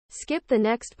Skip the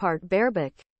next part.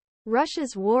 Baerbock.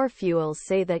 Russia's war fuels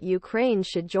say that Ukraine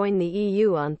should join the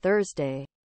EU on Thursday.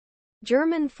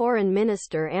 German Foreign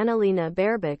Minister Annalena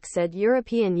Baerbock said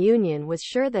European Union was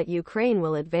sure that Ukraine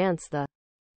will advance the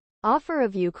offer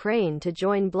of Ukraine to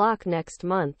join bloc next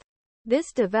month.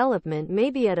 This development may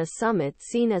be at a summit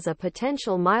seen as a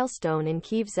potential milestone in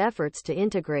Kyiv's efforts to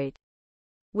integrate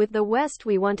with the West.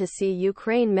 We want to see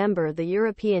Ukraine member the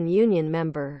European Union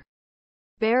member.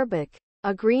 Baerbock,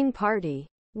 a Green Party,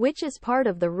 which is part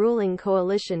of the ruling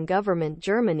coalition government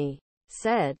Germany,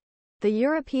 said, the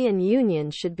European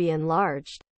Union should be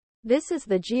enlarged. This is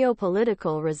the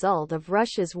geopolitical result of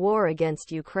Russia's war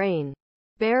against Ukraine.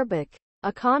 Baerbock,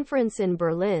 a conference in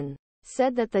Berlin,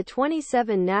 said that the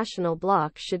 27 national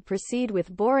bloc should proceed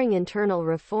with boring internal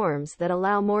reforms that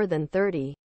allow more than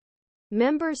 30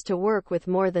 members to work with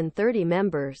more than 30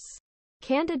 members.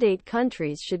 Candidate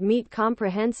countries should meet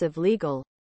comprehensive legal,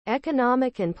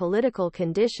 economic and political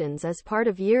conditions as part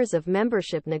of years of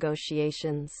membership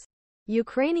negotiations.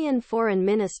 Ukrainian Foreign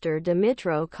Minister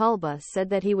Dmytro Kuleba said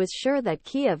that he was sure that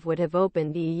Kyiv would have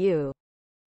opened EU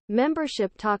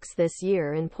membership talks this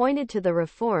year and pointed to the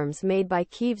reforms made by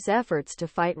Kyiv's efforts to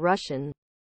fight Russian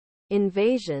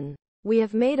invasion. We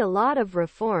have made a lot of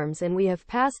reforms and we have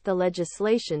passed the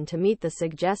legislation to meet the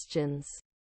suggestions,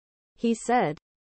 he said.